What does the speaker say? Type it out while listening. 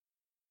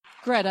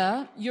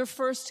Greta, your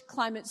first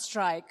climate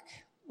strike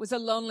was a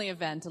lonely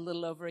event a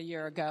little over a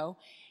year ago.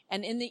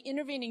 And in the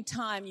intervening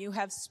time, you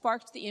have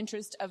sparked the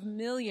interest of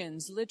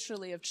millions,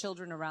 literally, of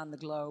children around the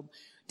globe,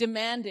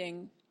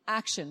 demanding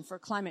action for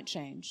climate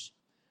change.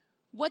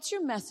 What's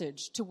your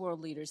message to world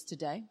leaders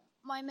today?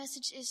 My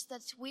message is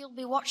that we'll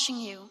be watching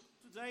you.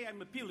 Today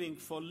I'm appealing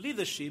for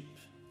leadership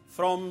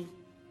from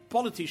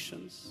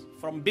politicians,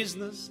 from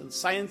business and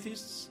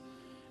scientists,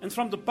 and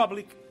from the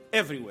public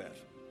everywhere.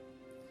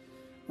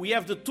 We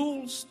have the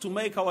tools to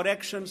make our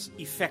actions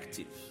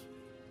effective.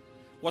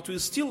 What we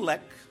still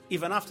lack,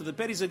 even after the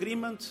Paris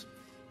Agreement,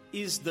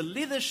 is the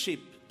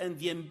leadership and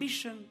the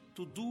ambition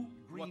to do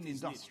green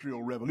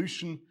industrial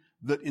revolution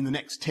that in the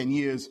next 10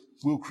 years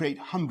will create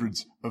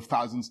hundreds of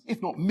thousands,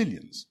 if not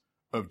millions,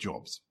 of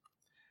jobs.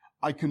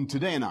 I can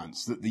today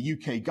announce that the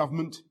UK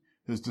government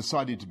has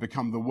decided to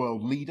become the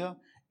world leader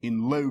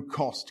in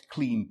low-cost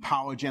clean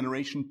power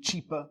generation,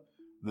 cheaper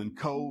than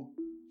coal,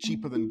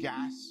 cheaper than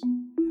gas,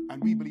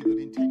 and we believe that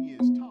in 10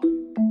 years'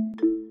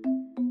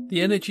 time...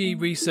 The Energy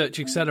Research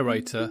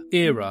Accelerator,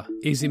 ERA,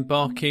 is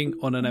embarking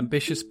on an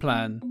ambitious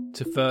plan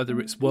to further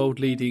its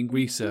world-leading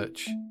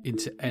research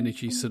into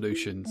energy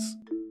solutions.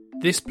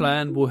 This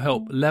plan will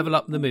help level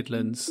up the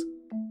Midlands,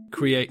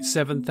 create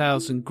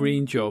 7,000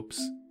 green jobs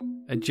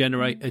and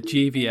generate a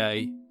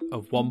GVA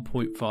of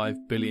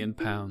 £1.5 billion.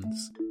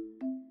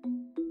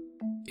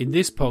 In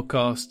this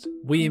podcast,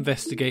 we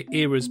investigate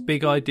ERA's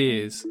big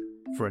ideas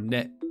for a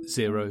net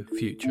zero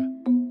future.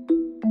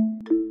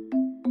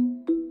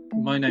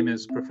 My name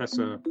is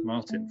Professor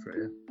Martin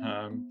Freer.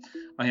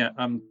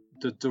 I'm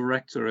the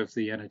director of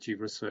the Energy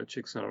Research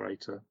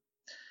Accelerator,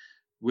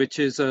 which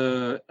is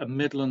a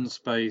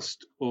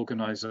Midlands-based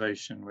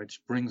organisation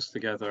which brings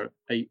together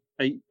eight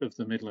of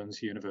the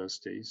Midlands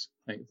universities,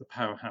 eight of the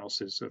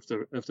powerhouses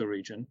of the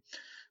region,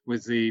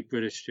 with the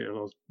British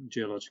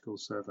Geological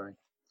Survey.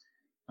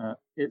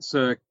 It's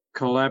a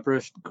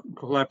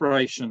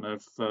collaboration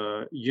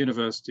of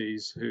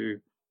universities who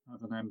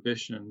have an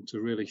ambition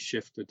to really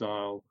shift the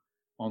dial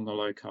on the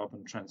low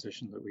carbon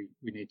transition that we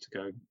need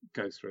to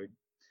go through.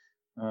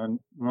 And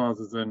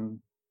rather than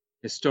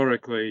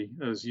historically,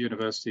 as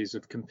universities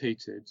have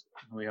competed,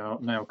 we are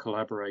now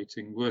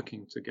collaborating,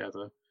 working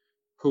together,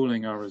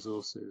 pooling our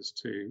resources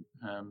to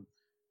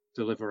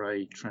deliver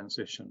a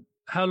transition.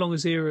 How long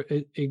has ERA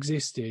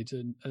existed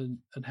and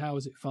how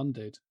is it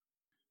funded?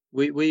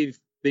 We've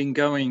been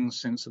going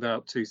since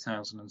about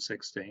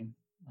 2016.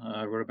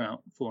 We're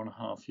about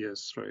 4.5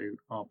 years through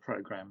our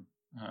programme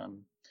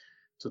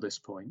to this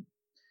point.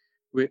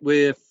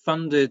 We're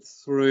funded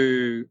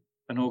through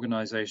an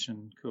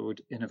organisation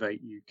called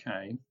Innovate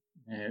UK.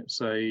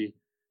 It's a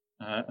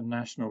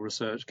national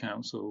research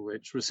council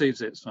which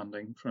receives its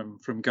funding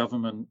from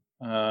government,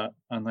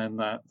 and then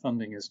that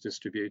funding is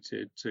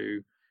distributed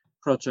to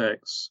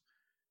projects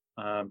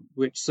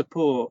which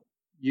support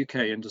UK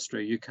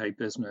industry, UK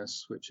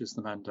business, which is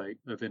the mandate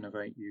of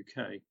Innovate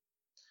UK.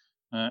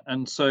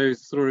 And so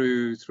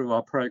through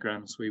our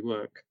programmes, we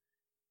work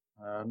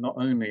not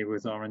only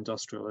with our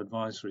industrial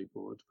advisory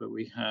board, but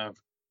we have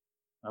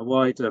a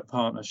wider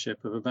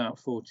partnership of about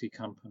 40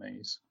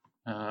 companies,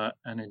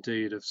 and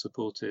indeed have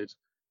supported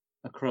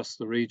across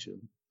the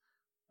region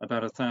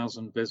about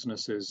 1,000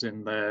 businesses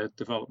in their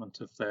development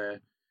of their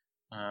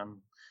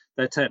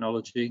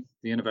technology,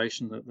 the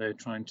innovation that they're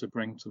trying to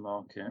bring to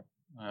market,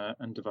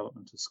 and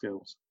development of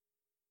skills.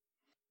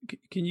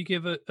 Can you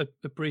give a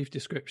brief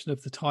description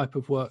of the type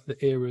of work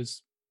that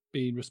ERA's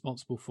been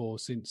responsible for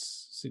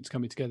since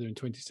coming together in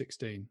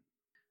 2016?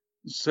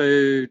 So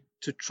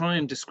to try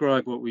and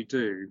describe what we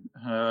do,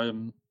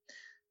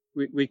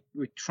 we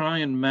try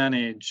and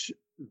manage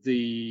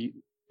the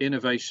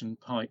innovation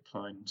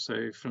pipeline.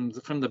 So from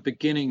the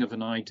beginning of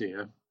an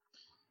idea,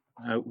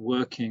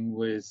 working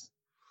with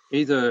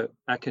either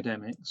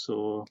academics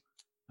or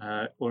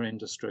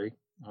industry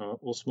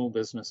or small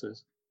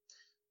businesses,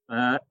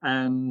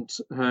 and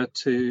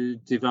to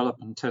develop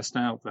and test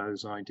out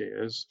those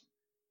ideas.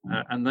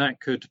 And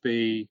that could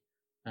be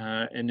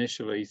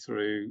initially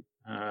through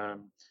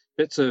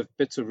bits of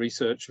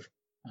research,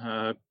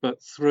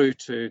 but through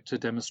to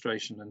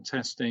demonstration and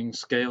testing,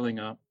 scaling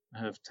up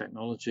of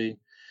technology,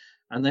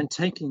 and then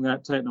taking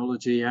that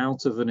technology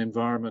out of an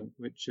environment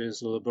which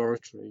is a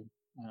laboratory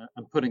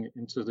and putting it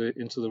into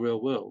the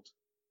real world.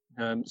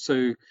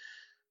 So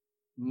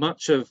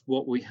much of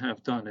what we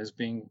have done has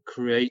been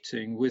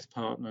creating with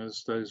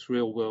partners those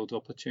real world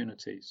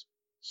opportunities.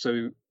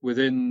 So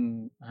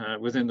within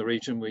the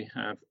region, we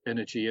have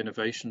energy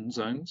innovation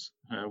zones.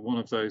 One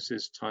of those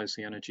is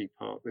Tyseley Energy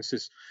Park. This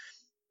is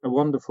a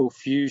wonderful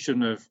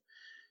fusion of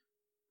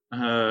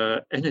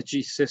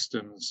energy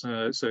systems.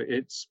 So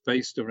it's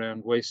based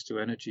around waste to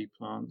energy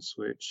plants,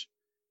 which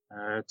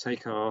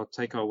take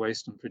our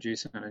waste and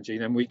produce energy.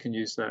 Then we can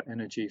use that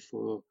energy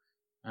for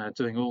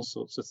doing all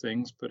sorts of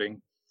things,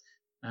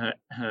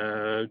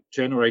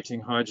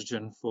 generating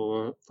hydrogen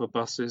for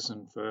buses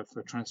and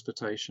for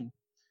transportation.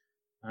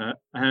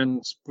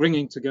 And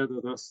bringing together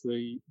thus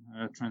the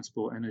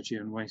transport, energy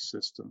and waste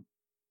system.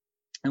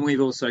 And we've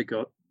also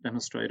got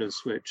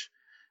demonstrators which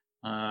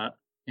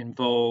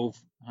involve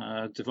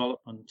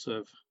development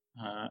of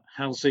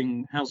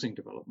housing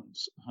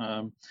developments,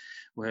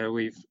 where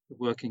we're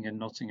working in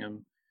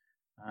Nottingham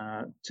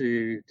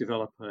to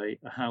develop a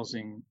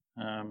housing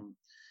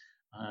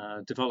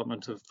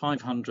development of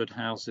 500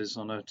 houses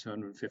on a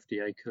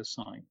 250-acre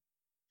site.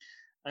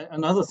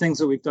 And other things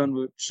that we've done,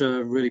 which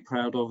we're really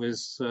proud of,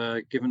 is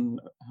given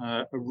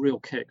a real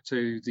kick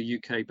to the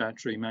UK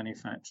battery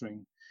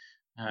manufacturing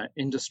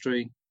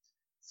industry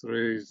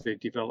through the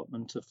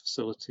development of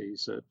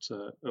facilities at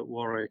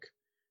Warwick.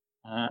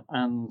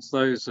 And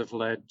those have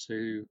led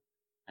to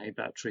a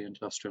battery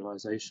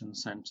industrialization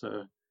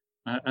centre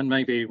and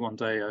maybe one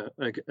day a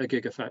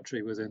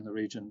gigafactory within the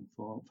region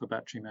for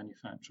battery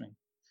manufacturing.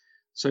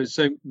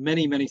 So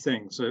many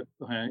things that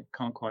I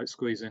can't quite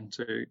squeeze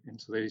into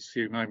these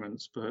few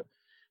moments, but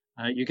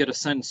you get a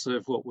sense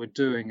of what we're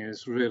doing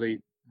is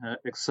really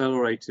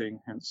accelerating,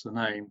 hence the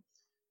name,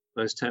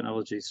 those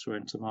technologies through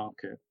into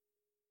market.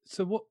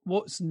 So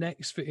what's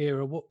next for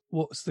ERA?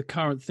 What's the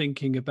current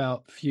thinking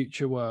about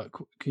future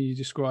work? Can you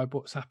describe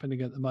what's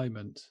happening at the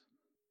moment?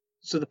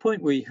 So the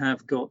point we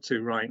have got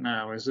to right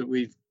now is that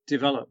we've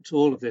developed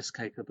all of this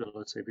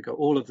capability. We've got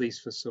all of these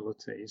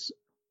facilities.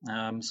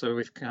 So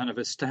we've kind of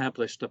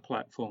established a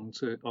platform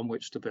on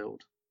which to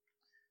build.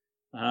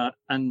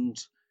 And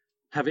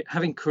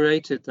having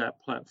created that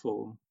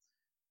platform,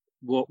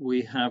 what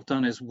we have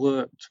done is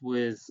worked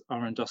with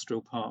our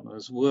industrial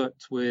partners,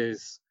 worked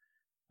with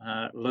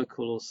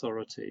local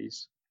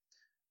authorities,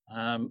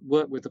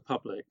 worked with the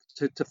public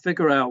to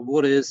figure out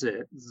what is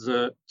it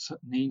that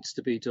needs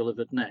to be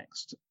delivered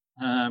next.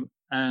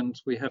 And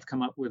we have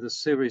come up with a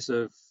series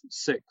of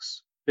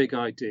 6 big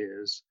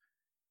ideas,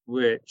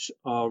 which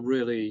are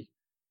really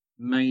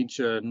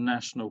major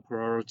national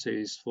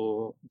priorities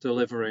for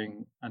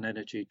delivering an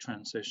energy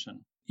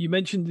transition. You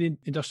mentioned the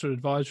Industrial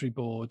Advisory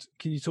Board.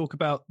 Can you talk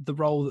about the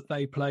role that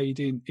they played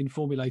in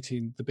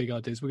formulating the big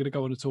ideas? We're going to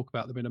go on to talk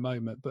about them in a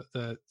moment, but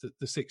the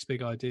 6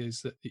 big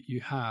ideas that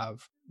you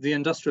have. The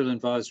Industrial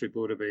Advisory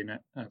Board have been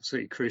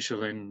absolutely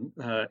crucial in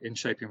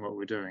shaping what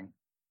we're doing.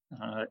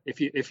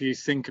 If you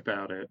think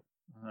about it,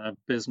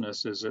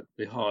 business is at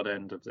the hard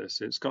end of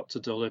this. It's got to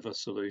deliver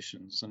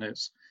solutions, and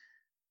it's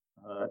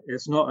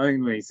not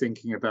only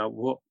thinking about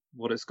what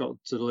it's got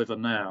to deliver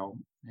now.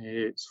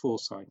 It's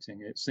foresighting.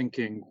 It's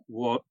thinking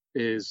what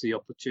is the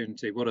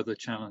opportunity, what are the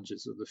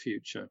challenges of the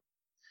future.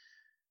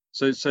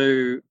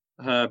 So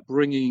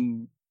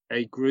bringing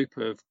a group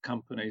of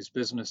companies,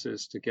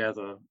 businesses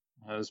together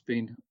has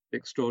been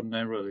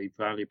extraordinarily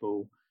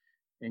valuable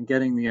in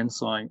getting the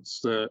insights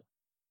that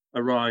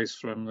arise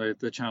from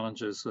the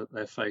challenges that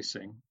they're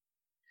facing,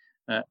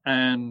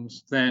 and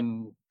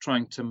then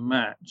trying to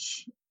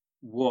match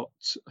what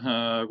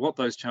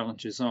those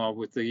challenges are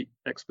with the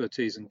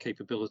expertise and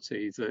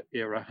capability that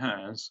ERA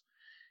has,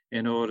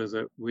 in order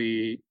that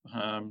we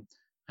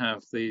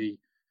have the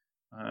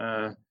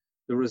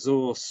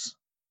resource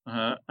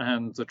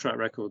and the track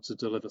record to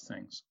deliver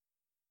things.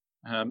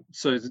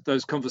 So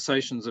those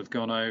conversations have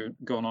gone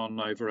on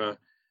over a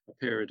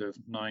period of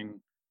nine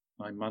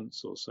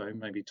months or so,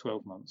 maybe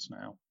 12 months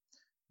now,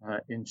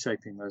 in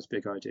shaping those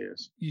big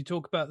ideas. You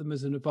talk about them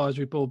as an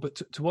advisory board,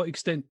 but to what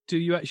extent do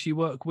you actually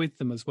work with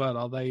them as well?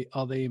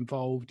 Are they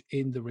involved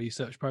in the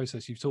research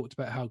process? You've talked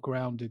about how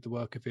grounded the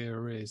work of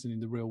ERA is and in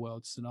the real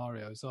world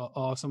scenarios.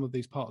 Are some of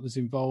these partners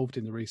involved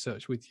in the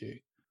research with you?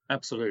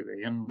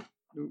 Absolutely. And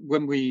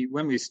when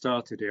we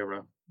started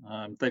ERA,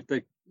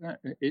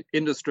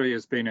 industry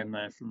has been in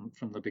there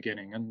from the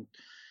beginning. And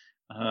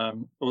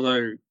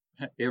although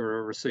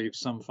ERA receives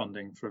some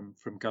funding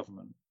from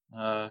government,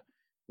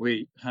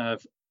 we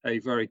have a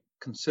very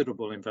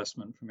considerable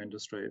investment from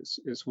industry.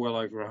 It's well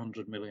over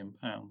 £100 million.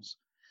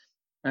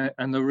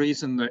 And the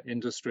reason that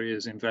industry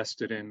is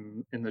invested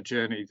in the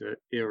journey that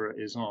ERA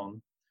is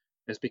on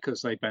is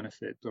because they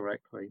benefit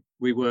directly.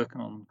 We work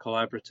on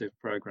collaborative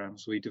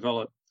programs. We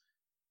develop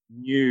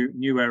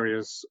new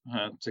areas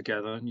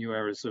together, new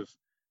areas of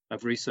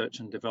research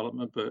and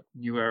development, but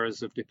new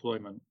areas of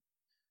deployment.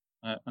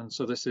 And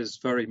so this is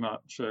very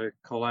much a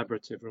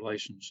collaborative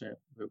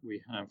relationship that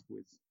we have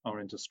with our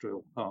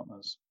industrial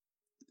partners.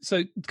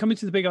 So coming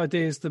to the big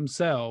ideas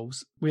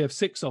themselves, we have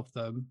 6 of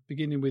them,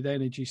 beginning with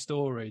energy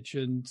storage.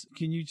 And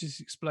can you just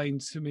explain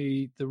to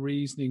me the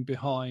reasoning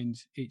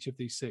behind each of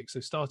these 6? So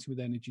starting with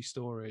energy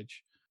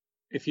storage.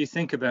 If you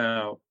think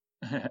about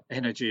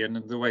energy and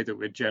the way that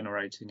we're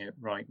generating it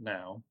right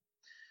now,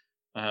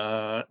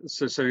 the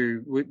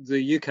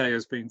UK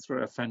has been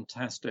through a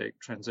fantastic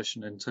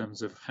transition in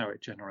terms of how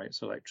it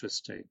generates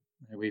electricity.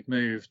 We've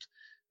moved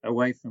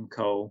away from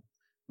coal.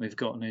 We've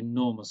got an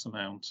enormous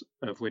amount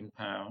of wind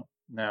power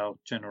now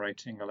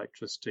generating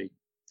electricity,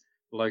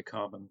 low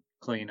carbon,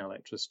 clean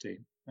electricity,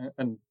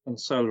 and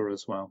solar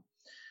as well.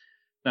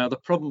 Now, the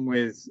problem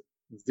with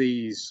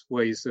these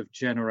ways of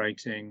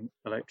generating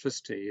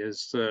electricity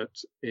is that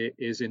it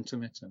is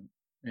intermittent.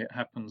 It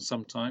happens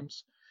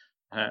sometimes,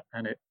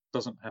 and it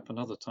doesn't happen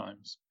other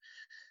times.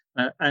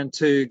 And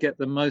to get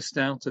the most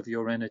out of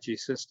your energy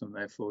system,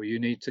 therefore, you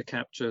need to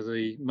capture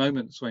the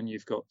moments when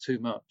you've got too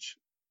much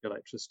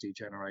electricity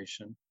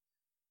generation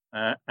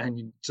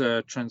and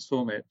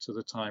transform it to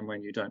the time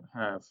when you don't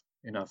have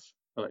enough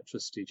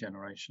electricity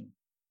generation.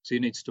 So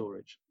you need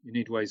storage. You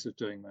need ways of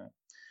doing that.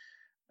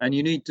 And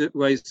you need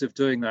ways of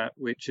doing that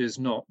which is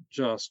not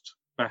just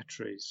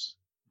batteries.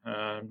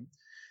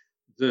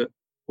 That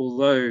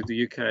although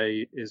the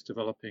UK is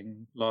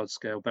developing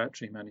large-scale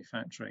battery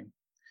manufacturing,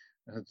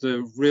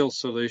 the real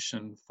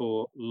solution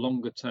for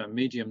longer-term,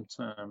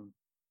 medium-term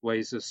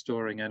ways of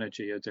storing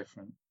energy are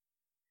different.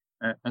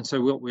 And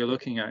so what we're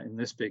looking at in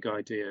this big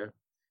idea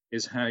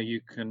is how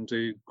you can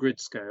do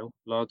grid-scale,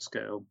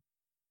 large-scale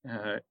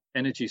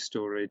energy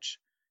storage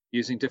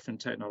using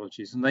different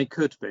technologies. And they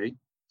could be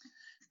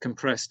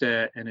compressed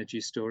air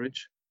energy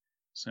storage.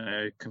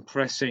 So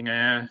compressing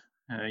air,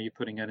 you're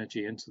putting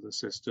energy into the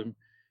system.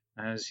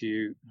 As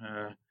you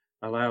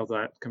allow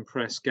that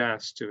compressed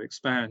gas to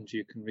expand,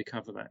 you can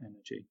recover that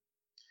energy.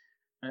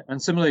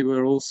 And similarly,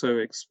 we're also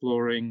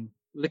exploring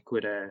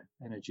liquid air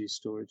energy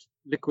storage.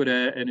 Liquid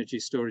air energy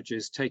storage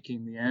is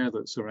taking the air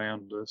that's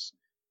around us,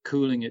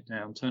 cooling it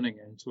down, turning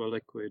it into a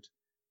liquid,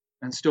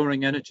 and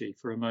storing energy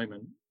for a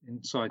moment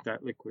inside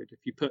that liquid. If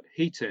you put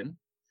heat in,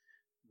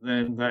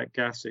 then that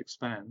gas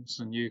expands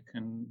and you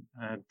can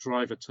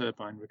drive a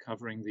turbine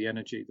recovering the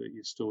energy that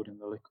you've stored in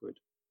the liquid.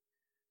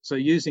 So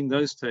using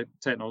those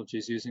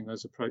technologies, using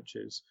those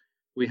approaches,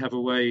 we have a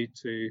way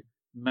to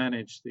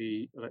manage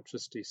the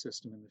electricity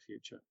system in the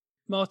future.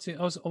 Martin,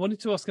 I wanted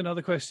to ask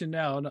another question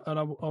now, and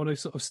I want to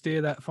sort of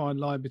steer that fine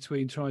line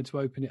between trying to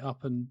open it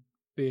up and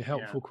be a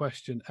helpful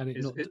question and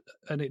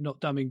it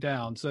not dumbing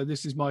down. So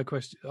this is my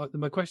question.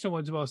 My question I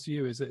wanted to ask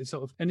you is that it's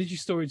sort of energy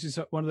storage is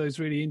one of those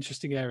really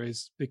interesting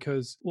areas,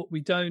 because what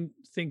we don't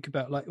think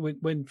about, like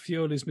when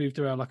fuel is moved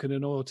around like in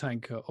an oil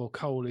tanker or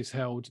coal is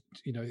held,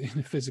 in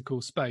a physical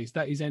space,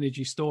 that is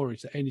energy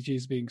storage. That energy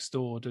is being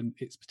stored and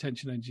it's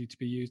potential energy to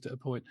be used at a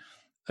point.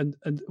 And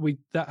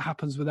that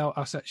happens without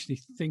us actually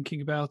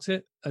thinking about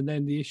it. And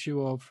then the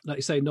issue of, like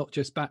you say, not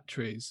just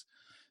batteries.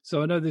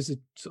 So I know there's a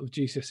sort of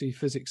GCSE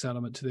physics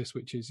element to this,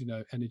 which is,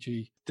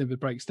 energy never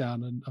breaks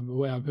down, and I'm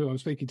aware of who I'm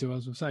speaking to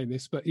as I'm saying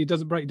this, but it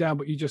doesn't break down,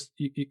 but you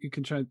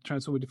can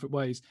transform in different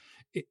ways.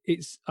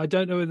 I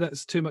don't know whether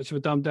that's too much of a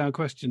dumbed down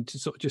question to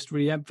sort of just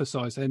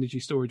re-emphasize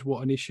energy storage,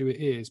 what an issue it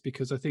is,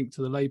 because I think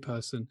to the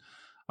layperson,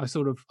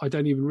 I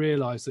don't even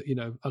realize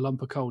that, a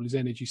lump of coal is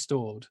energy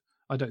stored.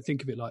 I don't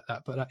think of it like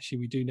that, but actually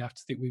we do have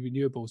to think with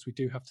renewables, we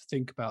do have to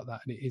think about that,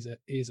 and it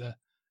is a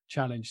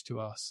challenge to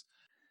us.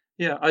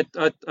 Yeah,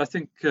 I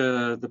think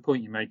the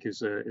point you make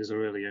is a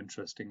really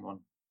interesting one.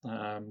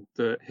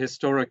 That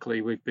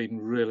historically we've been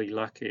really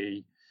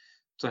lucky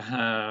to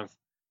have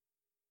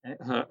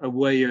a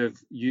way of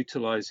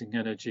utilizing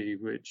energy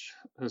which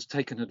has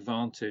taken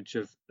advantage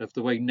of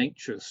the way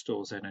nature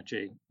stores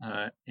energy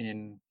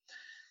in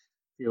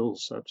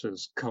fuels such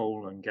as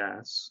coal and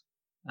gas,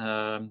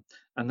 and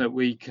that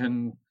we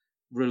can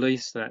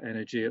release that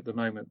energy at the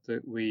moment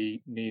that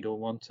we need or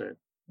want it,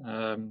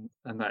 and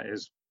that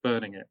is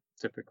burning it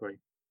typically.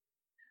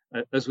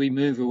 As we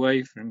move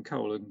away from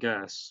coal and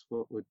gas,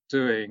 what we're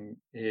doing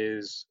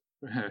is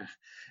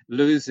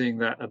losing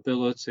that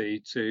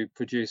ability to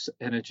produce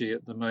energy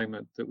at the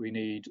moment that we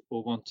need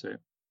or want it.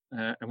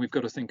 And we've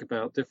got to think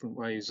about different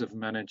ways of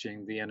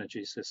managing the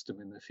energy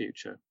system in the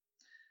future.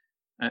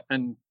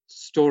 And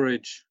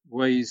storage,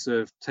 ways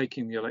of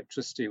taking the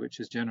electricity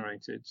which is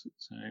generated.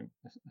 So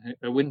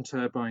a wind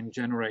turbine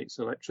generates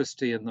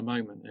electricity in the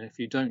moment, and if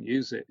you don't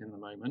use it in the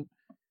moment,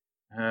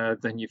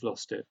 then you've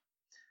lost it.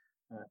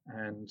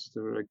 And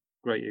there are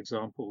great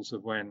examples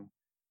of when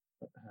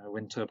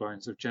wind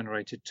turbines have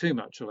generated too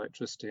much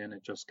electricity and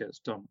it just gets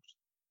dumped.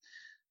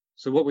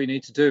 So what we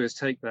need to do is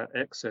take that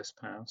excess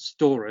power,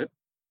 store it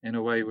in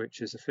a way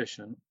which is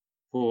efficient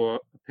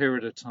for a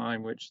period of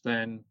time, which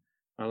then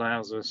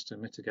allows us to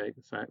mitigate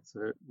the fact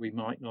that we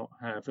might not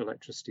have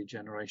electricity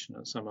generation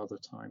at some other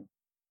time.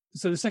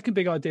 So the second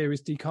big idea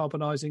is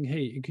decarbonising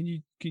heat. And can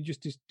you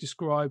just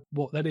describe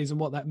what that is and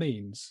what that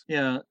means?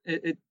 Yeah,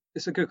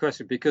 it's a good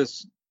question,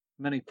 because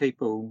many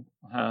people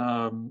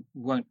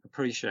won't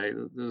appreciate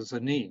that there's a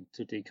need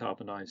to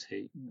decarbonise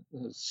heat.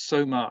 There's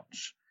so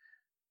much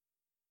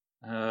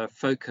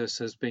focus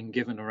has been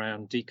given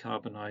around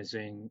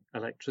decarbonising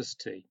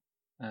electricity.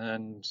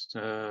 And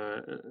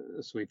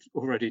as we've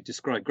already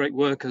described, great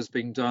work has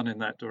been done in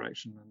that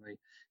direction and the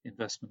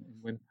investment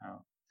in wind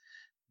power.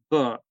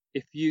 But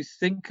if you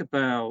think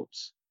about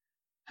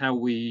how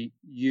we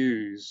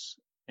use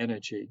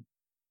energy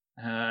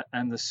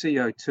and the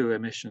CO2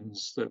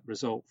 emissions that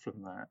result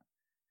from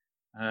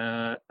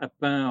that,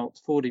 about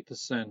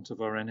 40%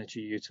 of our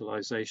energy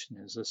utilization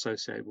is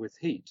associated with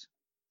heat,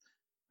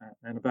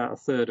 and about a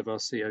third of our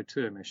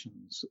CO2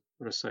 emissions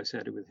are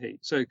associated with heat.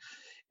 So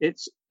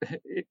it's,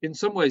 in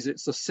some ways,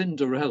 it's the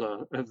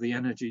Cinderella of the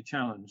energy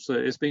challenge. So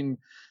it's been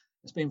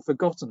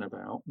forgotten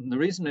about, and the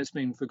reason it's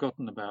been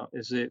forgotten about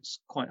is it's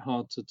quite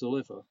hard to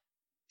deliver.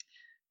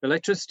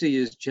 Electricity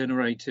is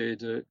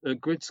generated at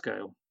grid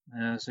scale.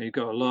 So you've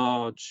got a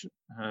large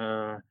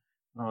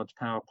large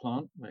power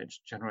plant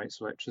which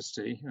generates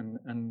electricity,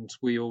 and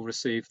we all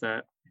receive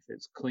that, if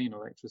it's clean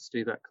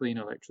electricity,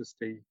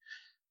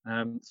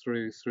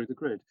 through the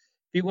grid.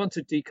 If you want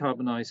to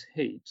decarbonize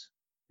heat,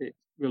 it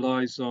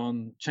relies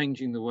on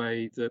changing the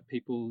way that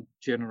people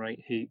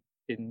generate heat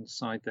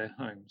inside their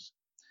homes.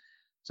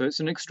 So it's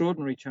an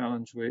extraordinary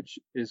challenge which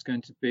is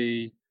going to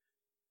be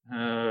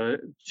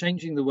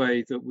changing the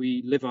way that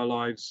we live our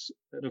lives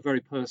at a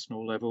very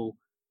personal level,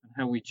 and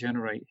how we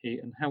generate heat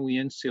and how we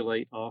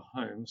insulate our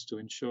homes to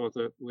ensure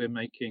that we're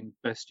making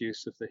best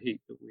use of the heat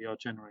that we are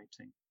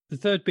generating. The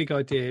third big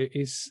idea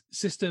is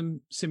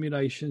system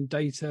simulation,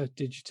 data,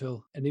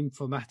 digital, and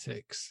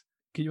informatics.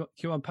 Can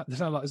you unpack? It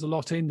sounds like there's a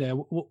lot in there.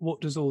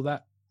 What does all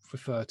that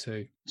refer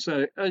to?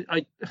 So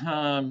I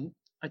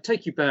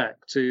take you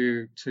back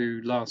to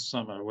last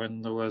summer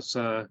when there was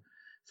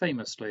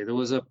famously there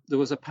was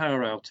a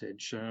power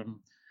outage.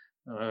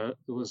 There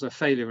was a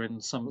failure in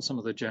some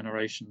of the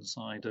generation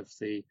side of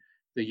the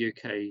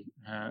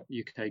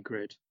UK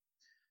grid,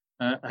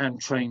 and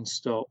trains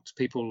stopped.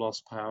 People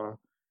lost power,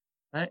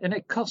 and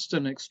it cost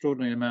an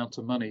extraordinary amount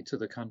of money to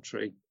the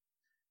country.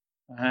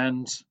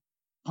 And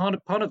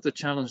part of the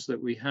challenge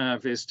that we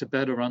have is to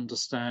better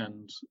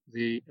understand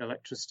the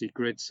electricity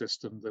grid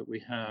system that we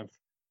have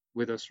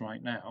with us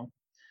right now,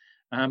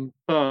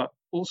 but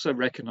also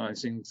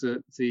recognizing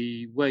that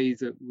the way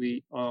that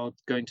we are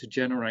going to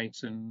generate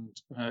and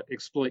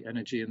exploit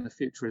energy in the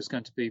future is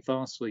going to be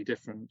vastly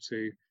different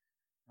to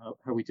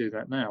how we do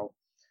that now.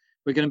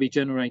 We're going to be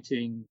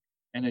generating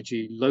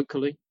energy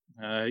locally,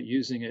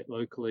 using it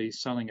locally,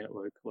 selling it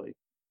locally.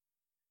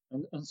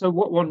 And so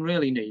what one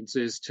really needs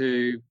is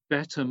to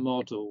better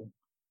model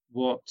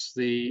what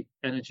the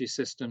energy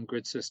system,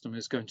 grid system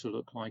is going to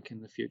look like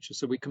in the future,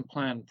 so we can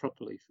plan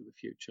properly for the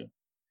future.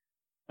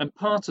 And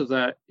part of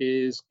that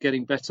is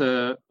getting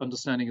better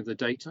understanding of the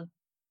data.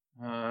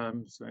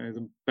 So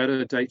the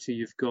better data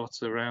you've got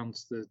around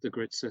the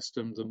grid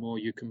system, the more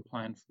you can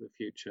plan for the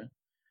future.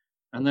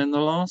 And then the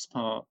last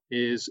part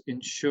is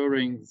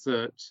ensuring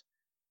that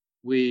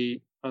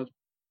we are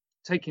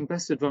taking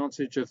best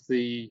advantage of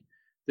the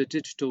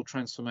digital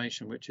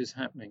transformation which is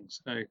happening.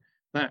 So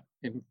that,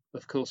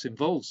 of course,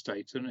 involves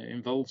data and it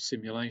involves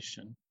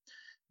simulation,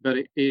 but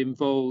it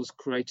involves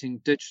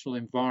creating digital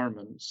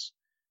environments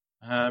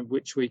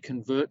which we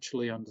can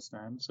virtually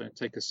understand. So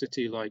take a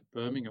city like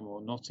Birmingham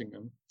or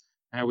Nottingham,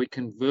 how we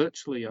can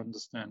virtually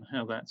understand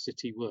how that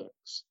city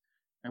works.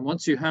 And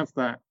once you have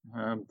that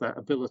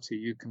ability,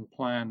 you can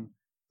plan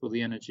for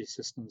the energy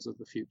systems of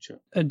the future.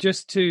 And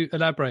just to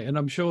elaborate, and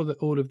I'm sure that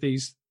all of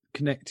these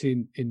connect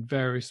in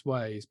various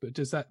ways, but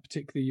does that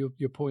particularly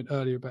your point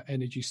earlier about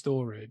energy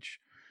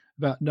storage,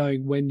 about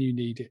knowing when you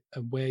need it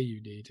and where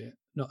you need it,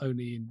 not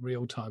only in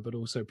real time but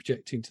also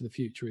projecting to the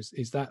future,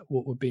 is that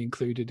what would be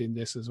included in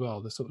this as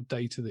well, the sort of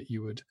data that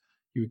you would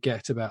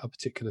get about a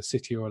particular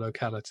city or a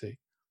locality?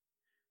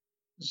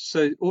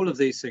 So all of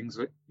these things,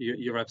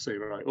 you're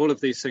absolutely right, all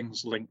of these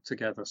things link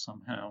together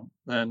somehow.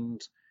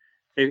 And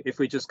if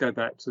we just go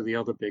back to the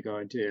other big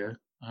idea,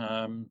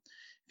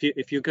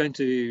 if you're going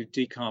to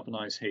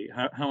decarbonize heat,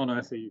 how on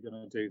earth are you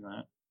going to do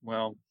that?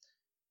 Well,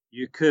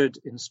 you could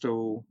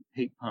install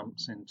heat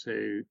pumps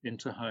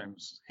into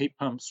homes. Heat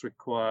pumps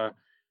require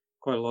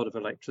quite a lot of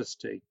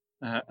electricity,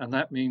 and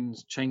that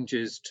means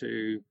changes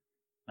to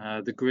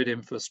the grid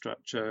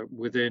infrastructure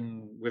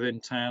within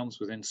towns,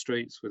 within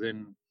streets,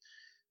 within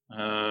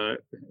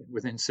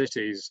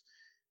cities.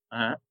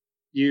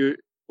 You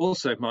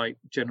also might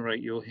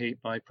generate your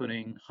heat by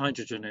putting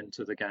hydrogen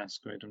into the gas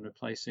grid and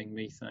replacing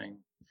methane.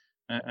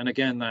 And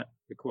again, that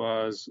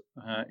requires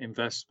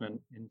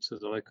investment into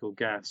the local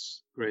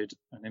gas grid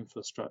and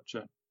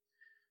infrastructure.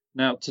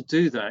 Now, to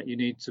do that, you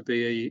need to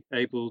be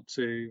able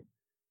to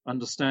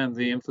understand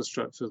the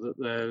infrastructure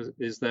that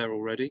is there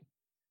already,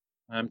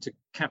 to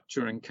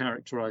capture and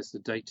characterize the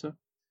data,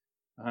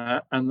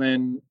 and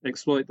then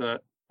exploit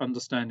that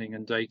understanding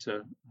and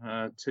data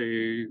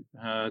to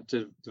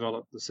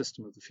develop the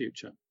system of the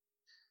future.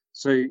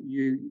 So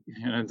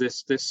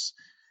this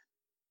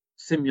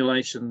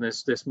simulation,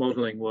 this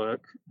modeling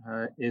work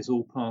is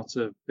all part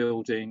of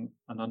building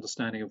an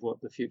understanding of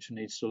what the future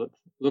needs to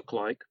look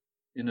like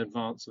in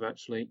advance of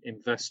actually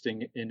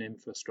investing in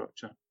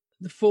infrastructure.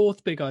 The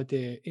fourth big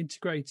idea,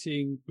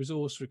 integrating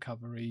resource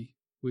recovery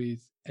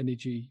with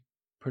energy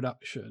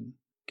production.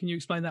 Can you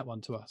explain that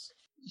one to us?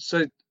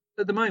 So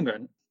at the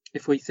moment,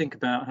 if we think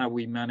about how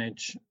we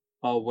manage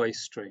our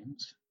waste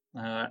streams,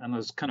 and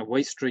there's kind of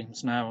waste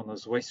streams now and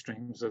there's waste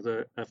streams of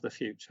the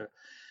future,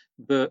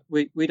 but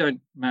we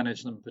don't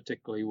manage them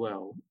particularly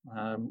well.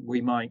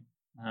 We might,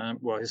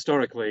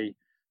 historically,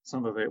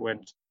 some of it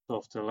went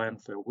off to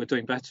landfill. We're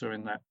doing better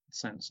in that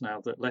sense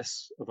now that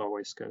less of our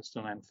waste goes to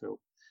landfill.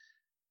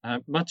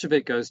 Much of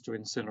it goes to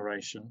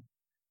incineration.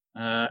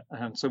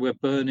 And so we're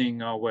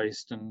burning our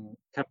waste and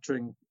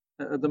capturing,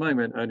 at the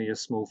moment, only a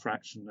small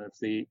fraction of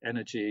the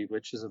energy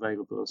which is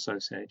available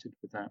associated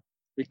with that.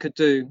 We could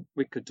do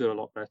a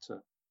lot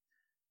better.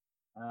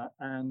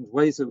 And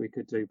ways that we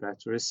could do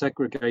better is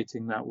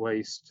segregating that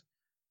waste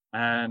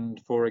and,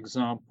 for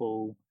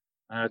example,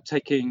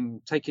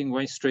 taking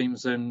waste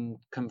streams and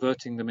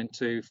converting them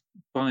into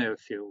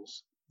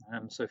biofuels,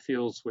 so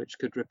fuels which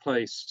could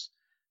replace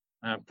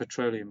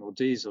petroleum or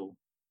diesel.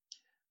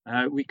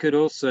 We could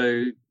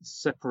also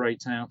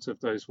separate out of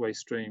those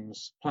waste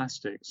streams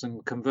plastics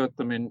and convert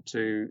them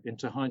into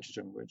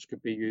hydrogen, which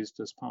could be used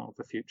as part of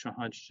the future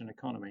hydrogen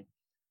economy.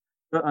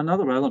 But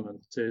another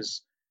element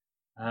is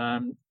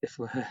when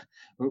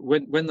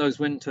those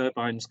wind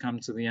turbines come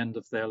to the end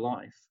of their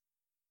life,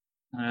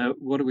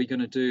 what are we going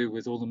to do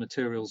with all the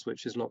materials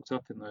which is locked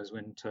up in those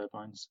wind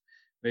turbines?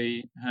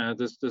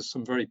 There's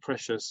some very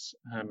precious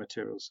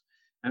materials,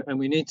 and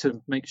we need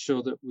to make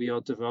sure that we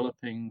are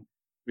developing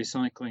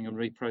recycling and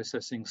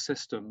reprocessing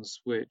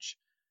systems which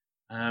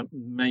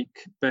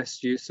make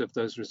best use of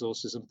those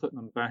resources and put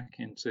them back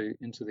into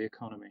the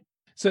economy.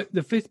 So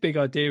the fifth big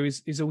idea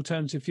is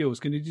alternative fuels.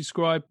 Can you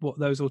describe what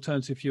those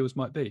alternative fuels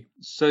might be?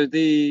 So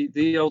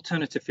the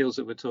alternative fuels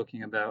that we're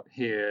talking about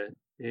here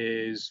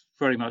is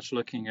very much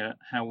looking at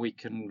how we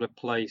can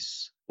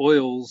replace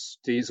oils,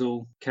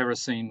 diesel,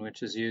 kerosene,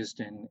 which is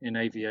used in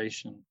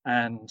aviation,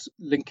 and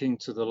linking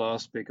to the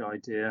last big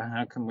idea,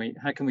 how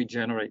can we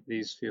generate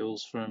these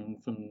fuels from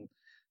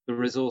the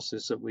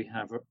resources that we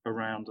have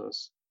around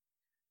us?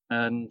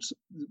 And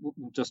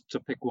just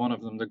to pick one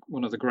of them,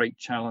 one of the great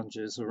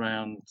challenges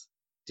around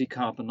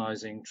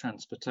decarbonizing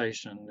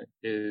transportation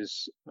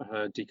is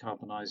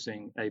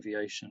decarbonizing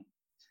aviation.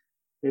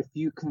 If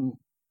you can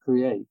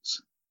create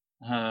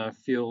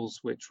fuels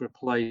which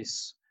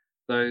replace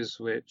those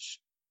which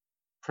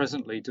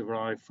presently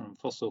derive from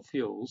fossil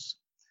fuels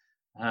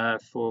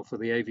for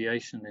the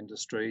aviation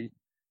industry,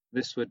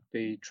 this would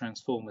be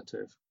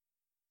transformative.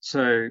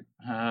 So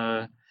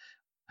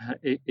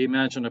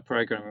imagine a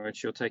program in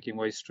which you're taking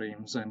waste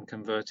streams and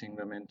converting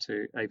them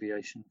into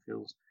aviation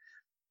fuels.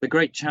 The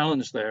great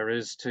challenge there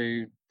is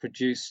to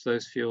produce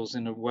those fuels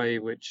in a way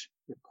which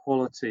the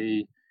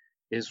quality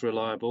is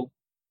reliable,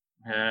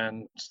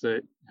 and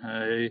that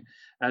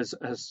as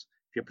if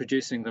you're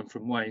producing them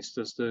from waste,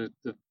 as the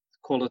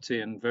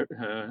quality and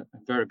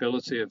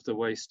variability of the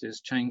waste is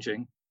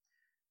changing,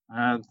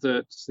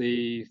 that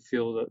the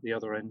fuel at the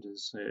other end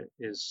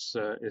is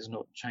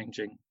not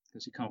changing,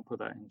 because you can't put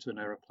that into an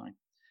aeroplane.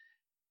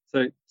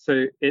 So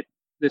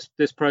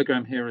this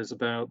program here is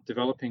about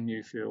developing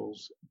new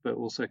fuels, but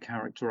also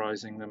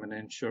characterizing them and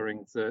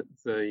ensuring that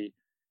the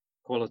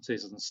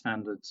qualities and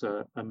standards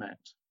are met.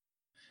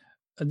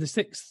 And the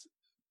sixth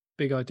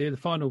big idea, the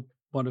final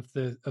one of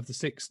the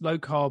six, low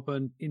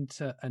carbon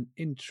inter and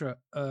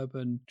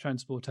intra-urban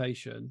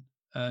transportation.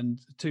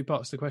 And two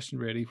parts to the question,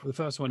 really. The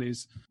first one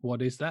is,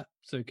 what is that?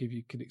 So if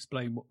you could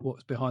explain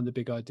what's behind the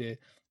big idea.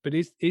 But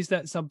is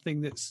that something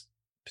that's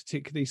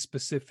particularly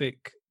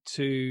specific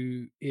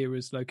to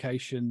ERA's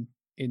location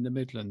in the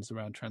Midlands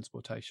around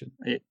transportation?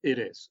 It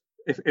is.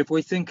 If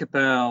we think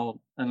about,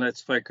 and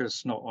let's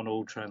focus not on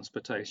all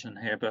transportation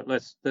here, but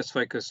let's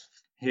focus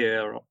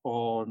here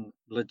on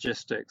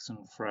logistics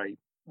and freight,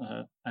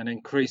 and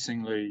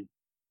increasingly,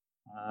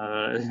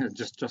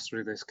 just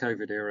through this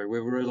COVID era,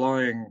 we're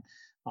relying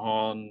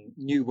on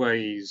new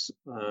ways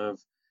of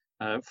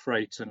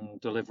freight and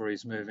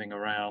deliveries moving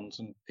around,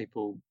 and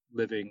people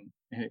living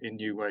in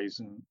new ways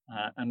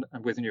and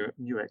with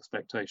new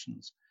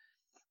expectations.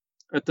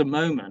 At the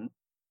moment,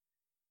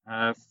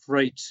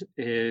 freight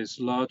is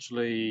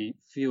largely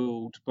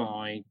fueled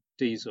by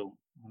diesel,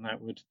 and that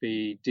would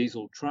be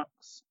diesel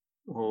trucks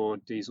or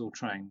diesel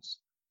trains.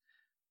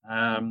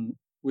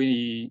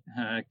 We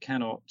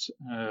cannot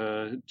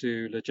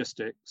do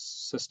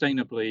logistics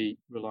sustainably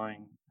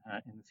relying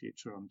in the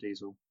future on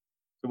diesel.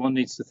 So one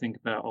needs to think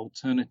about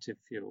alternative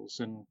fuels,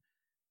 and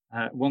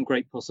one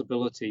great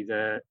possibility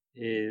there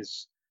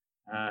is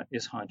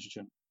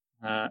hydrogen.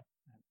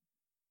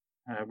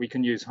 We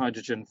can use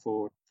hydrogen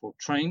for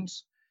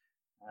trains.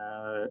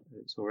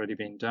 It's already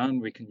been done.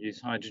 We can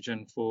use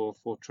hydrogen for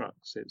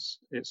trucks.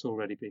 It's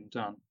already been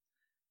done.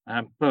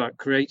 But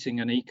creating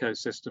an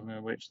ecosystem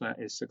in which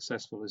that is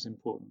successful is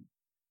important.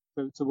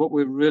 So what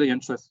we're really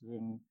interested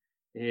in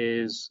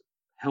is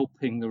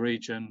helping the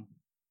region,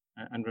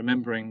 and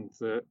remembering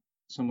that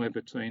somewhere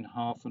between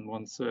half and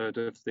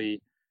 1/3 of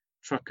the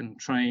truck and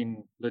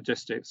train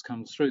logistics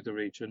comes through the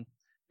region,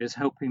 is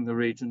helping the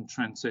region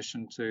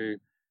transition to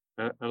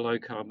a low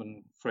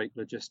carbon freight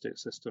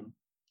logistics system.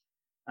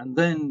 And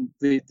then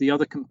the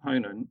other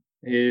component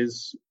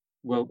is,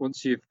 well,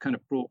 once you've kind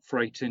of brought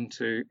freight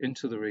into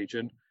the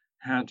region,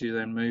 how do you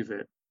then move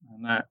it?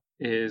 And that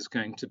is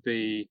going to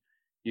be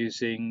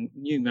using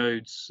new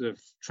modes of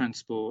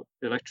transport,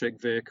 electric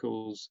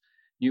vehicles,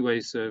 new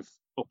ways of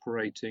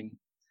operating,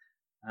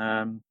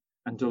 and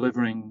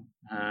delivering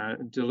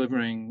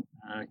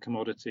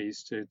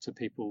commodities to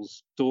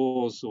people's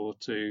doors or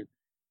to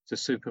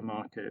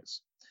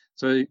supermarkets.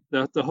 So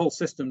the whole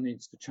system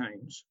needs to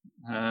change,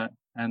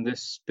 and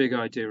this big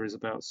idea is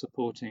about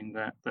supporting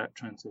that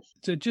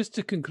transition. So just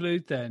to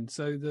conclude then,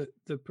 so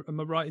am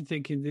I right in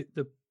thinking that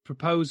the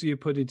proposal you're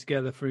putting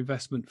together for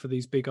investment for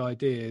these big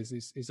ideas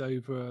is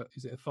over,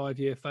 is it a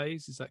 5-year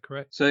phase? Is that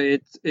correct? So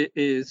it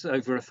is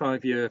over a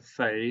 5-year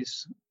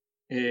phase.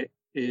 It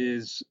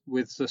is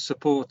with the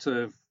support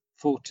of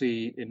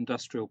 40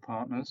 industrial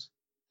partners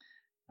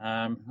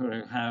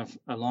who have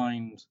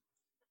aligned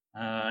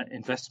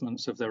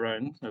investments of their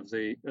own of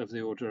the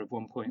order of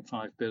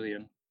 1.5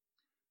 billion,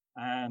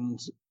 and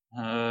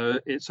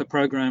it's a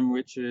program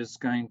which is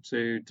going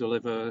to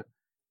deliver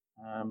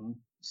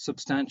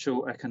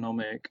substantial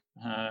economic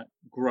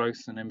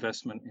growth and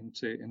investment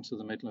into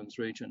the Midlands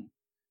region.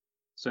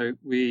 So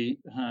we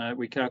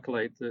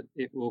calculate that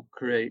it will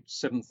create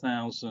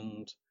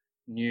 7,000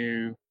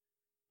 new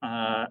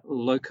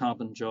low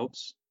carbon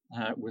jobs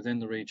within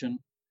the region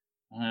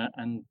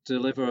and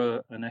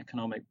deliver an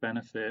economic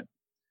benefit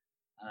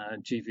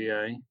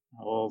GVA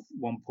of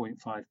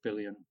 1.5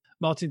 billion.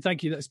 Martin,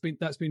 thank you.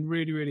 That's been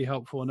really, really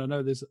helpful. And I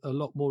know there's a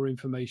lot more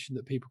information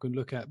that people can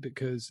look at,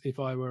 because if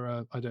I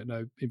were,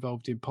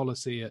 involved in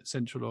policy at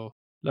central or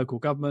local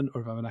government,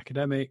 or if I'm an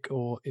academic,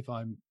 or if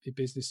I'm in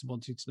business and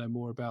wanting to know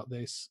more about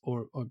this,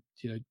 or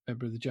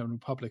member of the general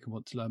public and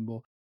want to learn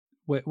more,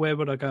 where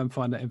would I go and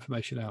find that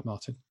information out,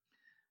 Martin?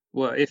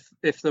 Well,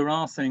 if there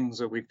are things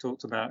that we've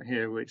talked about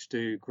here which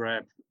do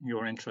grab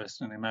your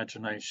interest and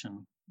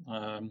imagination,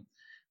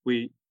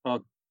 we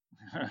are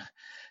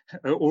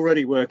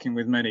already working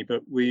with many,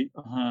 but we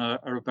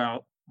are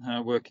about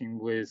working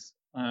with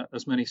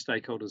as many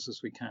stakeholders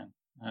as we can.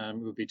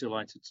 We'll be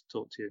delighted to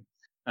talk to you.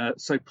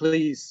 So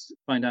please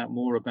find out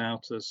more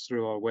about us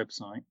through our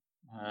website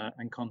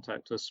and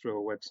contact us through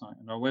our website.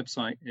 And our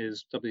website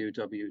is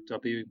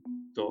www.era.ac.uk.